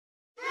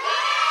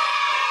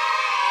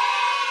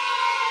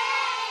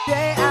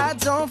I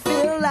don't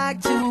feel like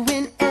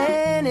doing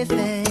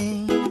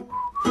anything.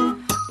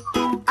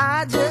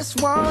 I just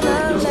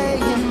wanna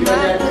lay in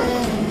my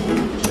bed.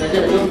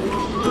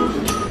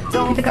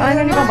 Kita kat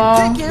mana ni,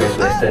 Baba?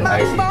 Western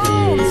ICT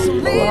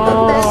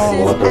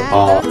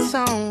Waterpark.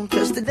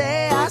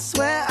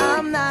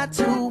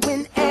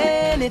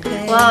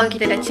 Wow,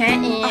 kita dah check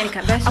in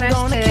dekat Best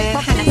Western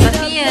Hana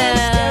Sofia.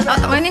 Awak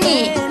kat mana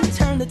ni?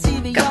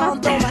 Kat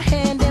hotel.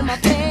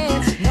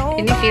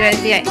 Ini Fira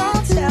Ziad.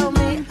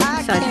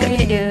 So, dekat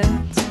bilik dia.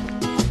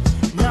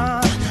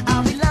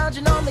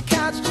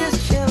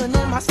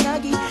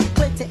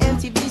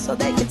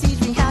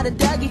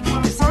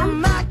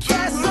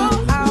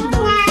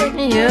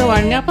 Ya,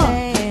 warna apa?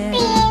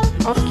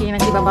 Okey,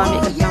 nanti Baba ambil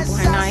kat lampu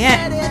Hana ya.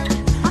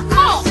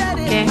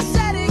 Okey.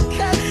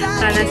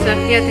 Hana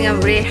Sofia tengah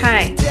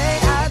berehat.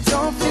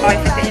 Oh,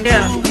 katanya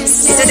dia.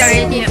 Kita dah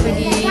ready nak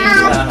pergi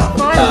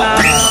sekolah.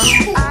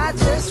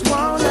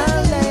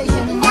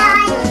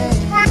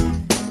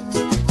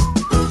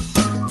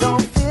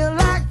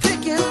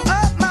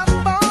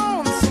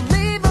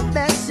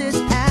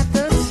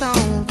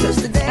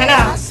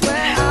 Hana,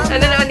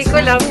 Hana nak mandi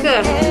kolam ke?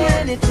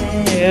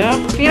 Ya,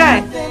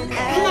 Firan.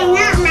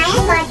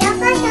 Nak main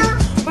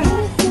foto-foto.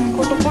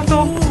 Foto-foto.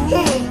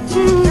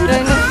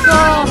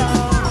 Dinosaur.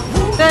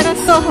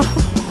 Dinosaur.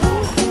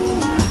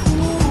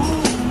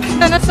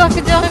 Dinosaur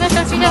kejar,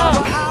 dinosaur kejar.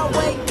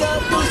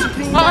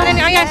 Oh,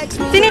 nenek ayah.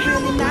 Sini.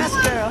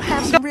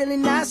 Really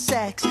nice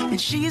sex, and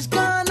she's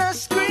gonna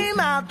scream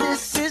out,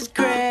 "This is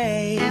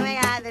great!" Oh my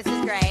god, this is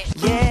great.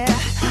 Yeah,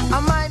 I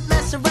might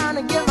mess around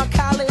and get my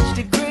college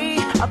degree.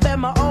 I bet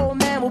my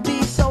old man will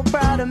be so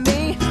proud of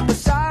me. But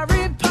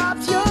sorry,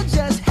 pops, you'll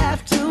just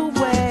have to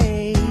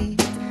wait.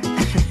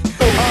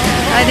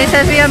 Ada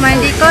Safia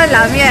mandi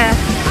kolam ya.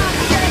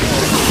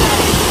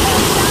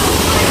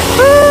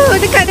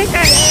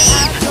 Dekat.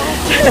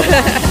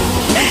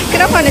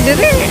 Kenapa nak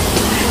jerit?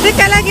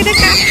 Dekat lagi,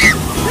 dekat.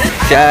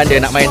 Shah dia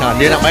nak main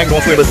Dia nak main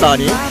golfer besar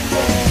ni.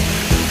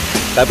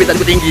 Tapi tak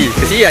cukup tinggi.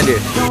 Kesian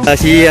dia.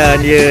 Kesian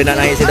dia nak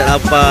naik saya tak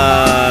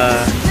dapat.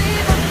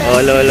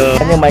 Oh lolo.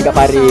 Hanya main kat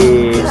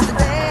parit.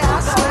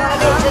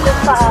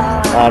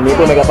 Ni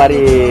pun main kat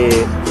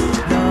parit.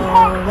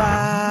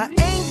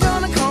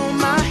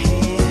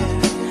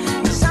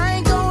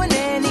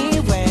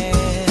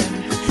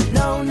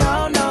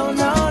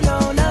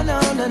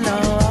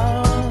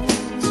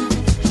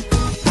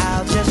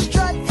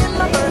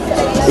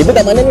 Ibu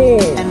kat mana ni?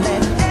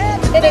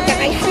 Kita dekat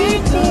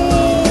ICT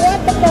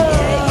Waterpark.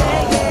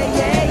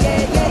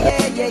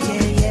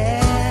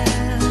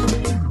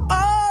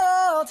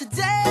 Oh,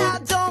 today I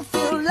don't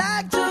feel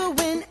like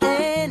doing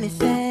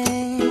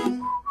anything.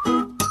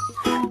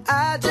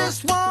 I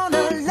just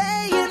wanna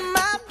lay in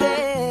my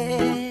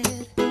bed.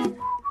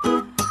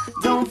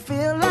 Don't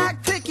feel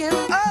like picking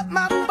up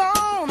my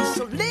phone,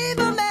 so leave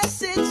a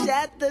message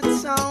at the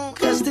tone.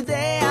 'Cause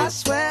today I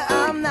swear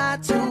I'm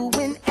not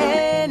doing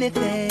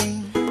anything.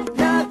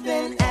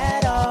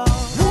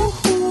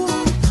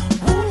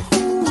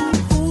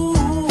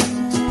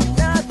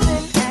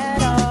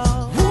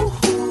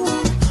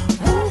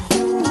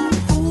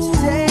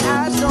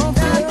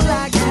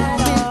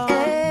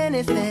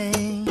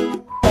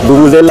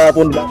 Gugu Zella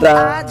pun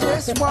datang.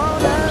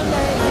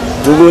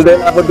 Gugu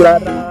Zella pun datang.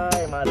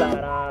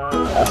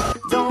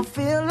 Don't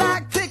feel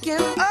like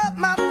picking up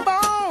my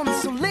phone,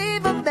 so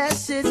leave a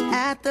message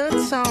at the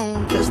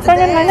tone.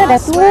 Tangan mana dah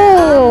tua.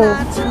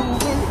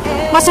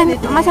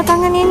 Masa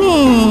tangan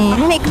ini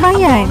nenek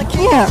kebayan.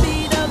 Ya.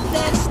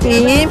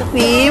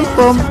 Pim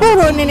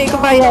pemburuk nenek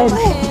kebayan.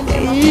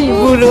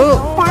 Buruk.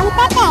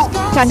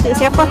 Cantik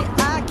siapa?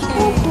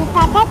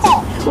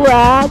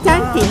 Wah,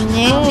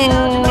 cantiknya.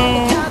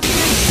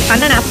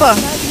 Anda nak apa?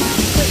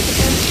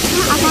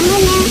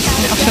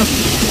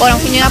 Orang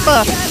punya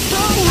apa?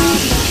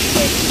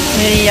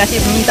 Ni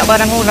asyik minta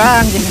barang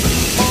orang je.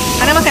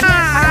 Anda makan?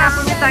 Anda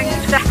punya tangan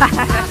sudah.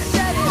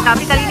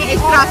 Tapi kali ni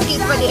extra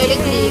sikit sebab dia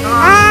elektrik.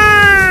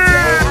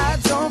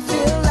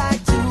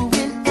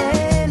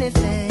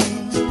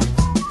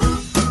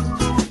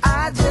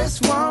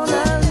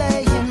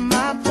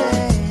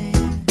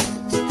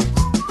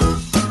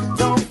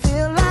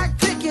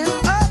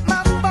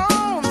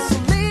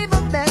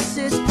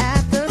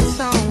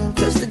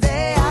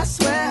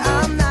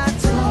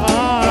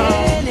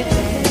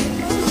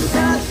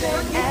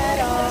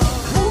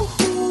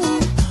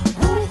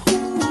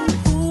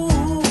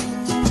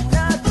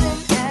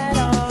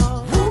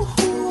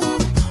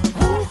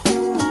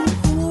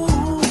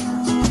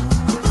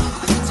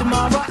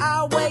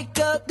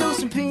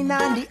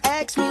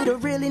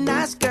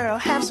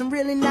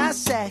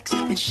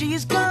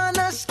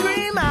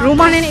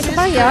 Rumah nenek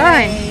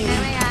kebayan.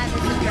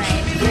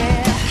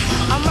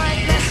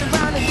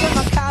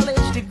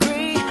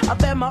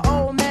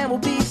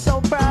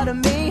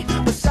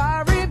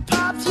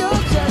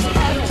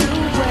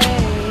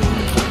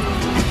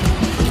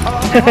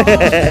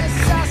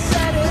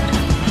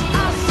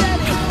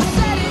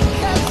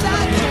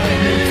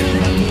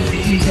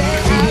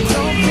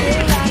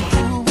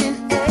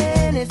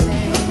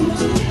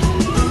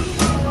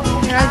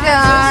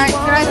 Guys,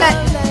 try that.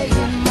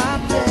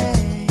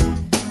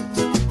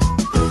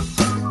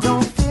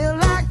 Don't feel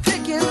like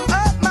picking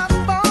up my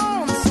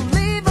phone, so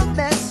leave a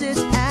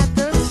message at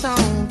the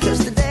tone.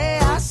 'Cause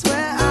today I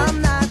swear I'm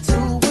not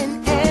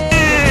doing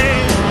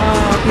it.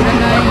 Oh, tidak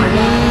naik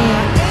ni.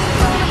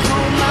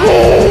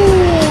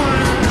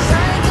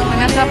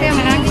 Mana siapa yang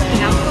menangis?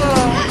 Kenapa?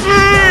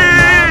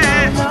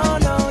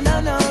 No, no, no,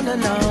 no, no,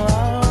 no.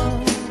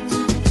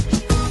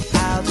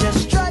 I'll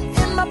just strut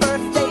in my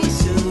birthday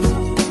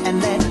suit and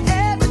let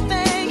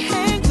everything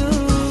hang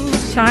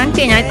loose.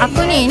 Cantiknya.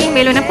 Apa ni? Ni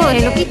melon apa?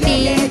 Hello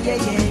Kitty.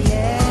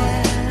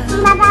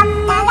 Mama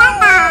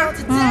mengata.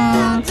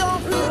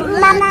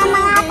 Mama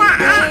mengata.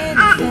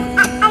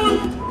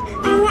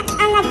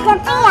 Anak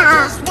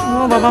Sophia.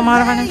 Oh, Baba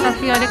marah dengan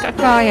Safia dekat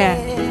kau ya?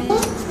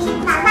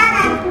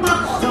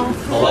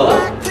 Oh, Baba.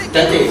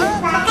 Cantik.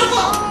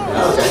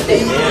 Oh,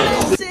 cantiknya.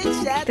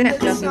 Kita nak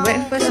pergi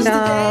breakfast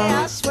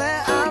dah. I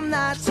swear I'm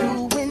not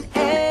doing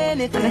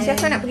anything. Anak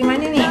siapa nak pergi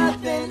mana ni?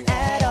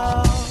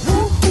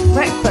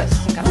 Breakfast.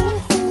 Cakap.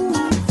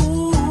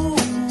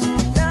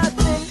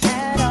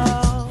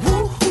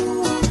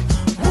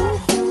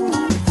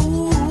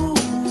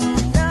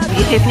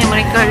 Behave-nya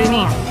mereka hari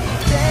ni.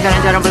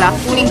 Jarang-jarang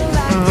berlaku ni.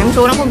 Memang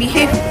seorang pun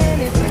behave.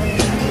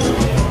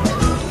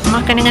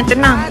 Makan dengan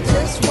tenang.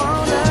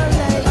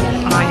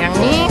 Yang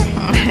ni.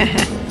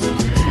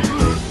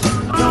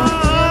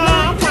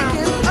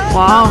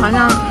 Wow,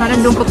 Hana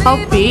jumpa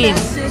Paupin.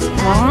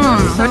 Wow,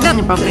 sedap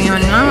ni Paupin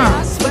Hana.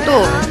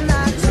 Betul.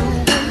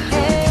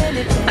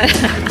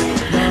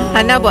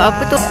 Hana buat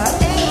apa tu?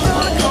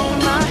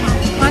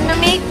 Hana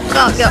make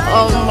up. Ya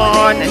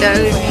Allah, nak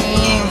dari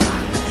ni.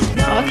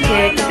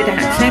 Okay, kita dah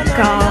nak check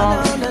out.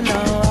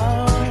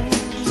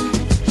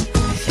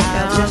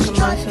 Kemas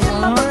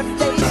semua.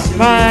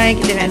 Bye,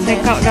 kita nak check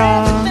out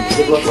dah.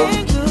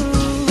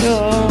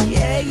 Jom.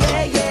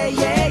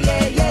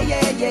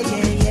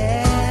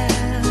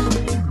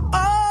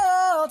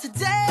 Oh,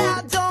 today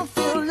I don't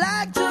feel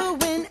like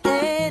doing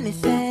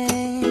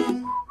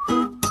anything.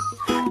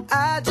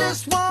 I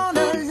just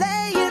wanna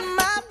lay in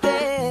my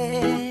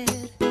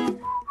bed.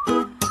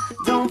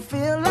 Don't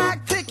feel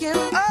like picking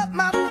up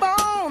my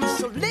phone,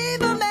 so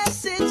leave a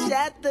message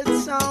at the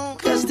tone.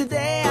 'Cause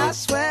today I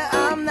swear